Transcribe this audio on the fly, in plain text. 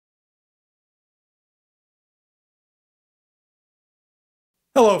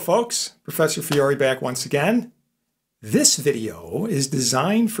Hello folks, Professor Fiore back once again. This video is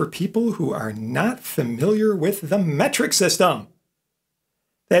designed for people who are not familiar with the metric system.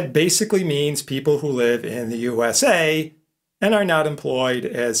 That basically means people who live in the USA and are not employed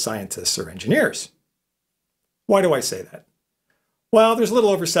as scientists or engineers. Why do I say that? Well, there's a little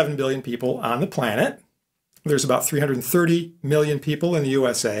over 7 billion people on the planet. There's about 330 million people in the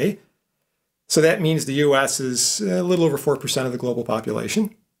USA. So that means the US is a little over 4% of the global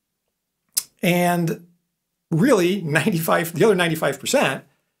population. And really, the other 95%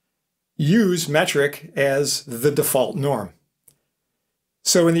 use metric as the default norm.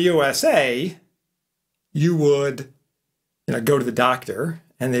 So in the USA, you would go to the doctor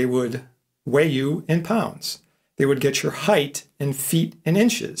and they would weigh you in pounds. They would get your height in feet and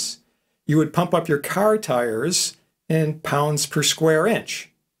inches. You would pump up your car tires in pounds per square inch.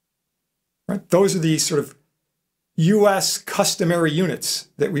 Right? Those are the sort of US customary units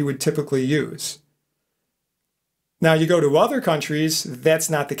that we would typically use. Now, you go to other countries, that's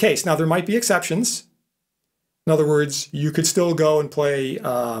not the case. Now, there might be exceptions. In other words, you could still go and play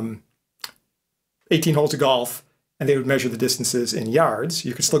 18 holes of golf, and they would measure the distances in yards.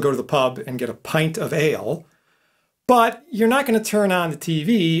 You could still go to the pub and get a pint of ale. But you're not going to turn on the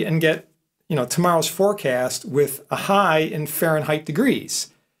TV and get tomorrow's forecast with a high in Fahrenheit degrees.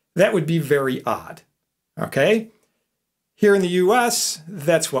 That would be very odd, okay? Here in the US,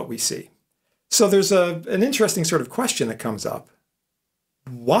 that's what we see. So there's an interesting sort of question that comes up.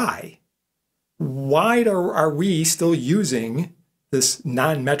 Why? Why are we still using this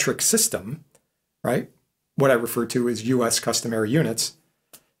non-metric system, right? What I refer to as US customary units,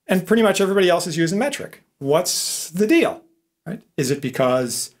 and pretty much everybody else is using metric. What's the deal, right? Is it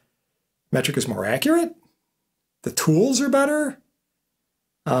because metric is more accurate? The tools are better?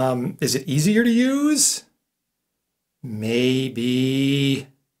 Is it easier to use? Maybe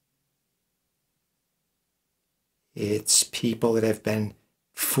it's people that have been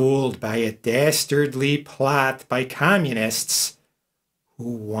fooled by a dastardly plot by communists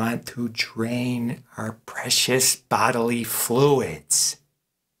who want to drain our precious bodily fluids.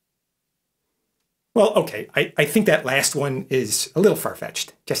 Well, okay, I think that last one is a little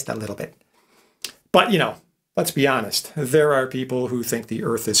far-fetched, just a little bit. But, let's be honest. There are people who think the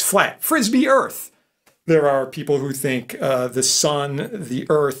Earth is flat. Frisbee Earth. There are people who think the sun, the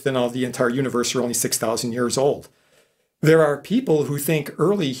Earth, and all the entire universe are only 6,000 years old. There are people who think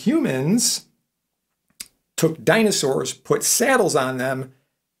early humans took dinosaurs, put saddles on them,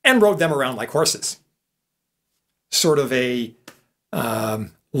 and rode them around like horses. Sort of a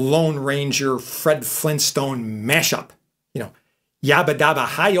Lone Ranger, Fred Flintstone mashup. Yabba dabba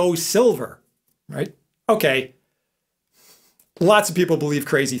hi-yo silver, right? Okay, lots of people believe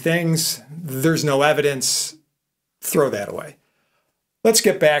crazy things. There's no evidence. Throw that away. Let's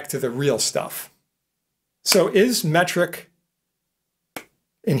get back to the real stuff. So is metric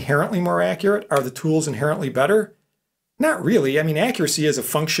inherently more accurate? Are the tools inherently better? Not really. I mean, accuracy is a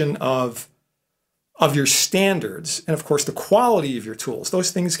function of your standards and, of course, the quality of your tools.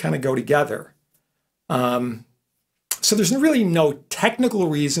 Those things kind of go together. So there's really no technical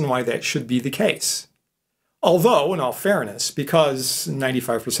reason why that should be the case. Although, in all fairness, because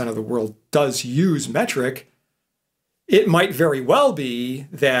 95% of the world does use metric, it might very well be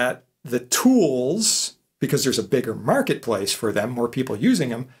that the tools, because there's a bigger marketplace for them, more people using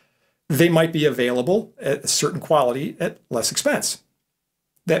them, they might be available at a certain quality at less expense.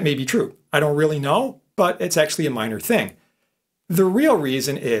 That may be true. I don't really know, but it's actually a minor thing. The real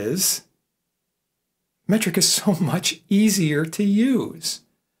reason is metric is so much easier to use.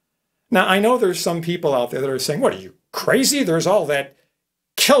 Now, I know there's some people out there that are saying, what, are you crazy? There's all that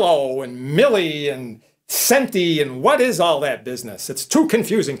kilo and milli and centi and what is all that business? It's too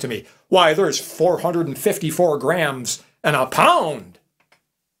confusing to me. Why, there's 454 grams and a pound.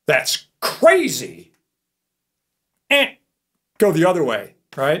 That's crazy. Go the other way,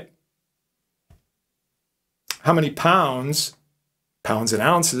 right? How many pounds and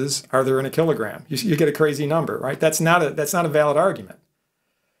ounces are there in a kilogram? You get a crazy number, right? That's not a valid argument.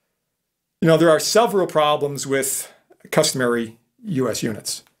 There are several problems with customary US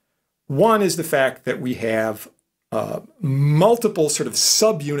units. One is the fact that we have multiple sort of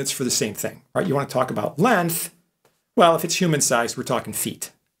subunits for the same thing, right? You want to talk about length. Well, if it's human-sized, we're talking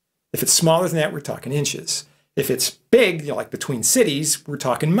feet. If it's smaller than that, we're talking inches. If it's big, like between cities, we're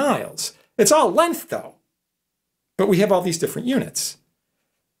talking miles. It's all length, though. But we have all these different units.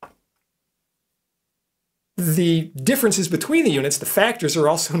 The differences between the units, the factors, are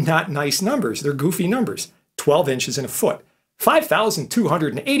also not nice numbers. They're goofy numbers. 12 inches in a foot.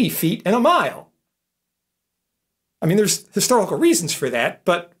 5,280 feet in a mile. I mean, there's historical reasons for that,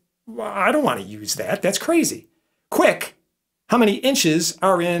 but I don't want to use that. That's crazy. Quick, how many inches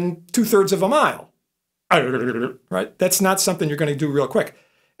are in 2/3 of a mile? Right? That's not something you're going to do real quick.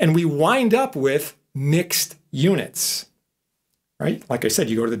 And we wind up with mixed units, right? Like I said,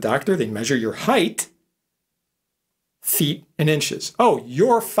 you go to the doctor, they measure your height, feet and inches. Oh,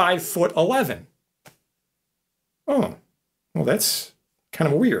 you're 5'11". Oh, well, that's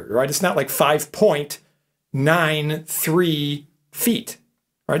kind of weird, right? It's not like 5.93 feet,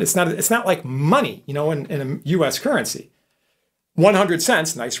 right? It's not like money, you know, in a U.S. currency. 100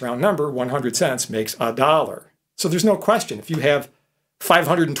 cents, nice round number, 100 cents makes $1. So there's no question. If you have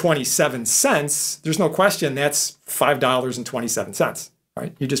 527 cents, there's no question that's $5.27,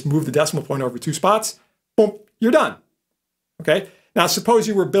 right? You just move the decimal point over 2 spots, boom, you're done. Okay? Now, suppose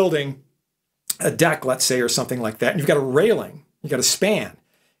you were building a deck, let's say, or something like that, and you've got a railing, you've got a span,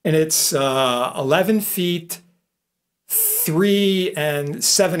 and it's 11 feet, 3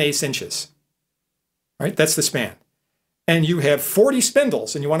 7/8 inches, right? That's the span. And you have 40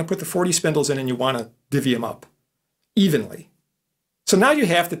 spindles, and you want to put the 40 spindles in, and you want to divvy them up evenly. So now you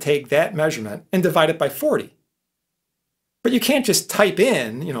have to take that measurement and divide it by 40. But you can't just type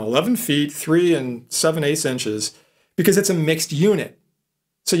in, 11 feet, 3 7/8 inches, because it's a mixed unit.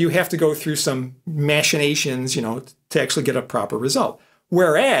 So you have to go through some machinations, to actually get a proper result.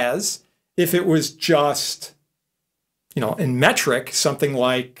 Whereas if it was just, in metric, something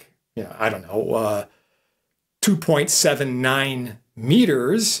like, 2.79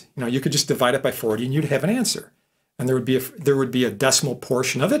 meters, you could just divide it by 40 and you'd have an answer. And there would be a decimal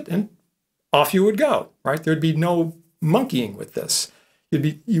portion of it, and off you would go, right? There'd be no monkeying with this.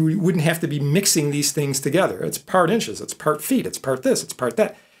 You wouldn't have to be mixing these things together. It's part inches, it's part feet, it's part this, it's part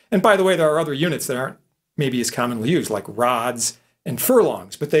that. And by the way, there are other units that aren't maybe as commonly used, like rods and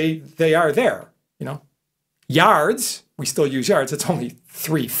furlongs, but they are there. Yards, we still use yards. It's only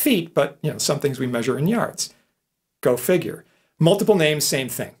 3 feet, but some things we measure in yards. Go figure. Multiple names, same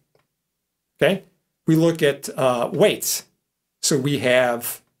thing. Okay? We look at weights. So we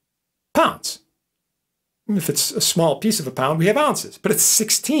have pounds. If it's a small piece of a pound, we have ounces, but it's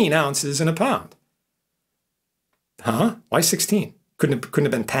 16 ounces in a pound. Huh? Why 16? Couldn't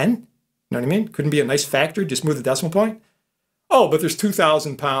have been 10? You know what I mean? Couldn't be a nice factor, just move the decimal point? Oh, but there's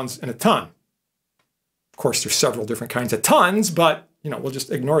 2,000 pounds in a ton. Of course, there's several different kinds of tons, but, we'll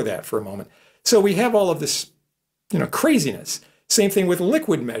just ignore that for a moment. So we have all of this, craziness. Same thing with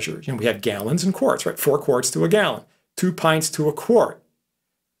liquid measures. We have gallons and quarts, right? 4 quarts to a gallon, 2 pints to a quart,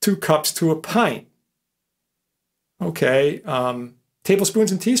 2 cups to a pint. Okay,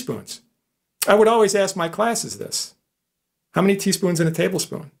 tablespoons and teaspoons. I would always ask my classes this. How many teaspoons in a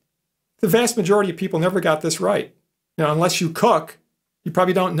tablespoon? The vast majority of people never got this right. Unless you cook, you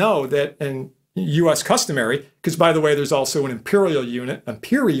probably don't know that in U.S. customary, because by the way, there's also an imperial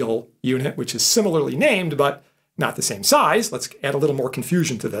unit, which is similarly named, but not the same size. Let's add a little more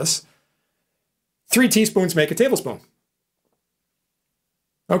confusion to this. 3 teaspoons make a tablespoon.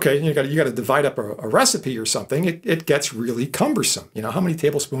 Okay, you got to divide up a recipe or something. It gets really cumbersome. How many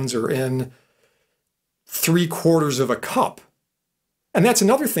tablespoons are in 3/4 of a cup? And that's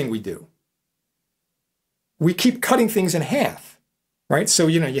another thing we do. We keep cutting things in half, right? So,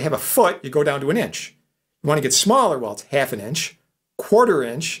 you have a foot, you go down to 1 inch. You want to get smaller, well, it's 1/2 inch, 1/4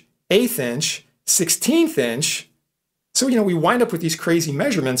 inch, 1/8 inch, 1/16 inch. So, we wind up with these crazy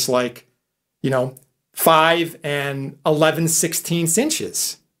measurements like, 5 11/16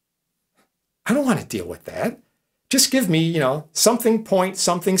 inches. I don't want to deal with that. Just give me, something point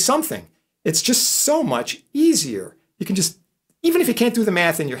something something. It's just so much easier. You can just, even if you can't do the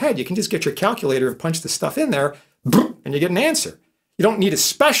math in your head, you can just get your calculator and punch the stuff in there, and you get an answer. You don't need a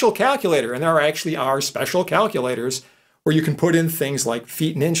special calculator, and there actually are special calculators where you can put in things like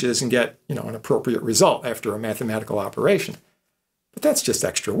feet and inches and get, an appropriate result after a mathematical operation. But that's just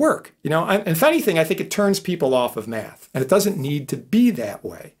extra work, And if anything, I think it turns people off of math, and it doesn't need to be that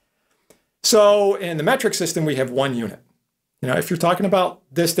way. So in the metric system, we have 1 unit. If you're talking about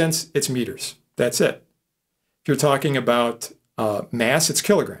distance, it's meters. That's it. If you're talking about mass, it's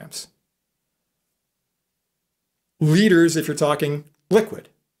kilograms. Liters, if you're talking liquid.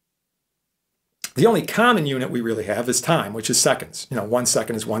 The only common unit we really have is time, which is seconds. 1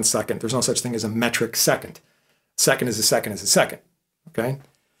 second is 1 second. There's no such thing as a metric second. Second is a second is a second. Okay?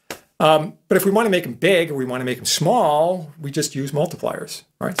 But if we want to make them big or we want to make them small, we just use multipliers,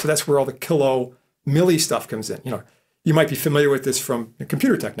 right? So that's where all the kilo, milli stuff comes in. You might be familiar with this from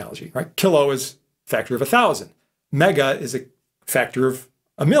computer technology, right? Kilo is a factor of 1,000. Mega is a factor of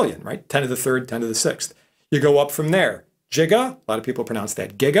 1,000,000, right? 10 to the 3rd, 10 to the 6th. You go up from there. Giga, a lot of people pronounce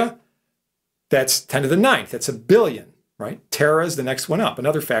that giga. That's 10 to the ninth. That's a billion, right? Tera is the next one up,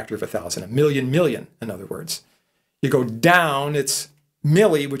 another factor of 1,000, a million million, in other words. You go down, it's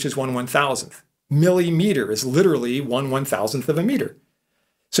milli, which is 1/1000th. Millimeter is literally 1/1000th of a meter.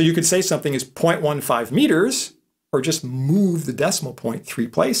 So you could say something is 0.15 meters, or just move the decimal point 3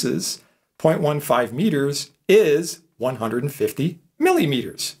 places. 0.15 meters is 150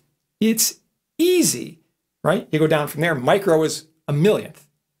 millimeters. It's easy, right? You go down from there. Micro is a millionth.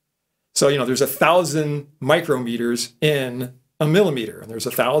 So, there's 1,000 micrometers in a millimeter, and there's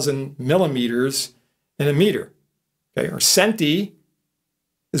 1,000 millimeters in a meter. Okay, or centi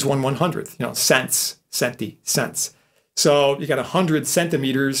is 1/100th. Cents, centi, cents. So you got 100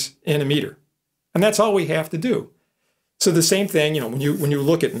 centimeters in a meter, and that's all we have to do. So the same thing, when you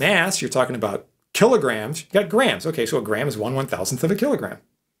look at mass, you're talking about kilograms. You got grams. Okay, so a gram is 1/1000th of a kilogram.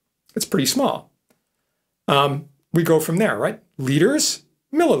 It's pretty small. We go from there, right? Liters,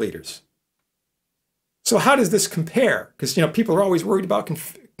 milliliters. So how does this compare? Because people are always worried about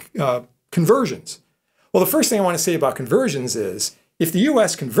conversions. Well, the first thing I want to say about conversions is if the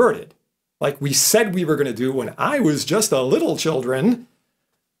US converted, like we said we were going to do when I was just a little children,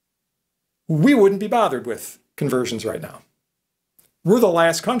 we wouldn't be bothered with conversions right now. We're the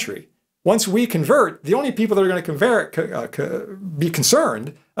last country. Once we convert, the only people that are going to be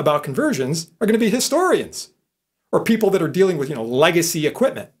concerned about conversions are going to be historians or people that are dealing with legacy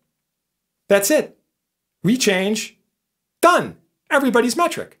equipment. That's it. We change, done. Everybody's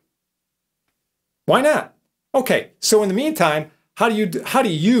metric. Why not? Okay, so in the meantime, how do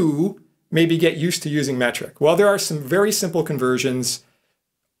you maybe get used to using metric? Well, there are some very simple conversions,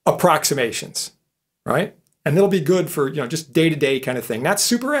 approximations, right? And it'll be good for just day-to-day kind of thing. Not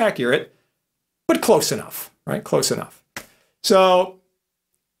super accurate, but close enough, right? Close enough. So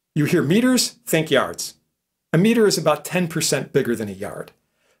you hear meters, think yards. A meter is about 10% bigger than a yard.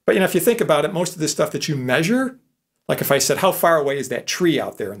 But if you think about it, most of the stuff that you measure, like if I said, how far away is that tree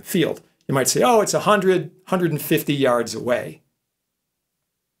out there in the field? You might say, oh, it's 100, 150 yards away.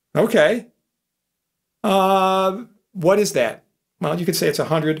 Okay. What is that? Well, you could say it's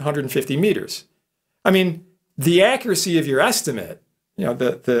 100, 150 meters. I mean, the accuracy of your estimate,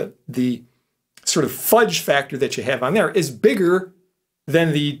 the sort of fudge factor that you have on there is bigger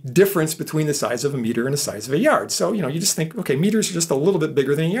than the difference between the size of a meter and the size of a yard. So, you just think, okay, meters are just a little bit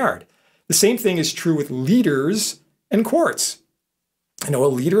bigger than a yard. The same thing is true with liters and quarts. A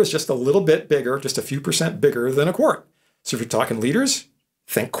liter is just a little bit bigger, just a few percent bigger than a quart. So if you're talking liters,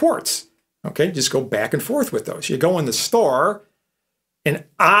 think quarts. Okay, just go back and forth with those. You go in the store, and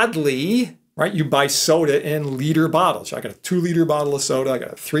oddly, right, you buy soda in liter bottles. I got a 2-liter bottle of soda. I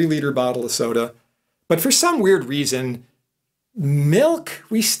got a 3-liter bottle of soda. But for some weird reason, milk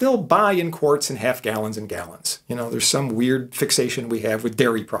we still buy in quarts and half gallons and gallons. There's some weird fixation we have with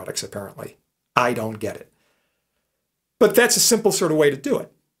dairy products, apparently. I don't get it. But that's a simple sort of way to do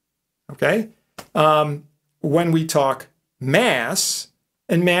it, okay? When we talk mass,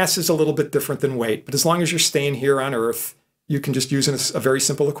 and mass is a little bit different than weight, but as long as you're staying here on Earth, you can just use a very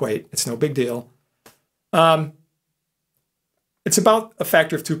simple equate. It's no big deal. It's about a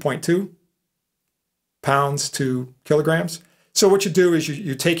factor of 2.2 pounds to kilograms. So what you do is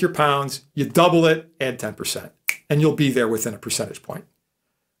you take your pounds, you double it, add 10%, and you'll be there within a percentage point.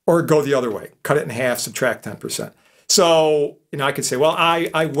 Or go the other way, cut it in half, subtract 10%. So, I could say, well,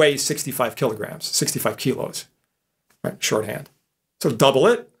 I weigh 65 kilograms, 65 kilos, right? Shorthand. So double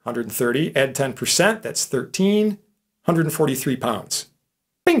it, 130, add 10%, that's 13, 143 pounds.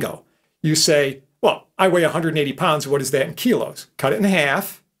 Bingo. You say, well, I weigh 180 pounds, what is that in kilos? Cut it in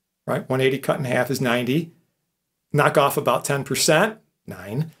half, right? 180 cut in half is 90. Knock off about 10%,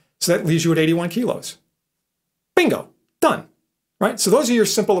 9. So that leaves you at 81 kilos. Bingo, done, right? So those are your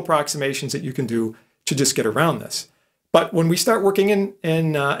simple approximations that you can do to just get around this. But when we start working in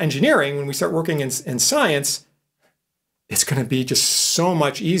engineering, when we start working in science, it's going to be just so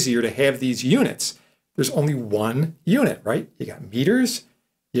much easier to have these units. There's only one unit, right? You got meters,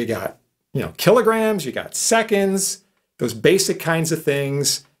 you got kilograms, you got seconds, those basic kinds of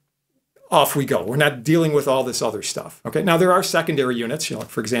things. Off we go. We're not dealing with all this other stuff. Okay. Now there are secondary units. Like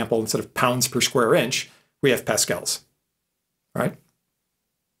for example, instead of pounds per square inch, we have pascals. Right?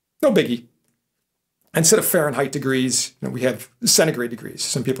 No biggie. Instead of Fahrenheit degrees, we have centigrade degrees.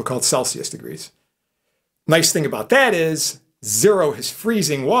 Some people call it Celsius degrees. Nice thing about that is 0 is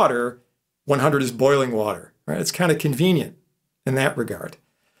freezing water, 100 is boiling water. Right? It's kind of convenient in that regard.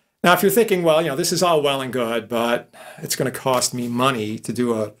 Now, if you're thinking, well, this is all well and good, but it's going to cost me money to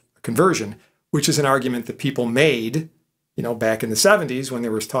do a conversion, which is an argument that people made, back in the 70s when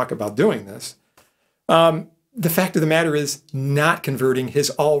there was talk about doing this. the fact of the matter is not converting has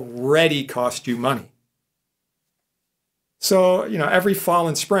already cost you money. So, every fall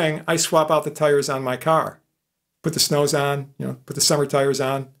and spring, I swap out the tires on my car, put the snows on, put the summer tires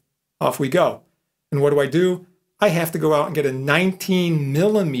on, off we go. And what do? I have to go out and get a 19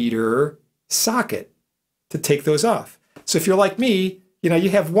 millimeter socket to take those off. So if you're like me, you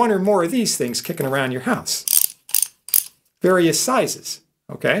have one or more of these things kicking around your house. Various sizes,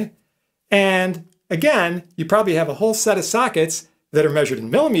 okay? And again, you probably have a whole set of sockets that are measured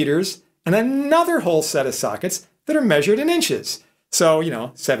in millimeters and another whole set of sockets that are measured in inches. So,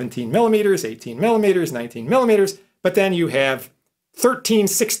 17 millimeters, 18 millimeters, 19 millimeters, but then you have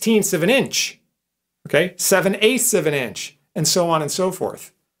 13/16 of an inch, okay? 7/8 of an inch, and so on and so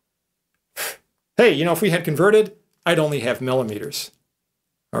forth. Hey, if we had converted, I'd only have millimeters,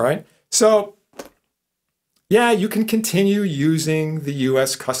 all right? So, yeah, you can continue using the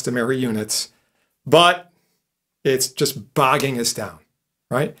US customary units, but it's just bogging us down,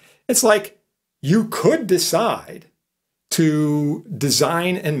 right? It's like you could decide to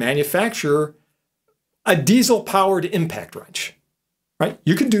design and manufacture a diesel-powered impact wrench, right?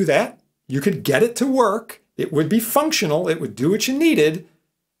 You could do that. You could get it to work. It would be functional. It would do what you needed.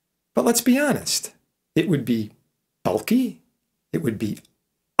 But let's be honest. It would be bulky. It would be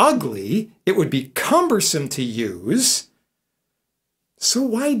ugly. It would be cumbersome to use. So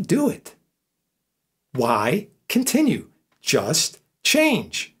why do it? Why continue? Just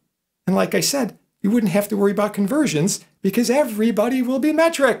change. And like I said, you wouldn't have to worry about conversions because everybody will be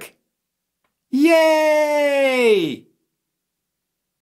metric. Yay!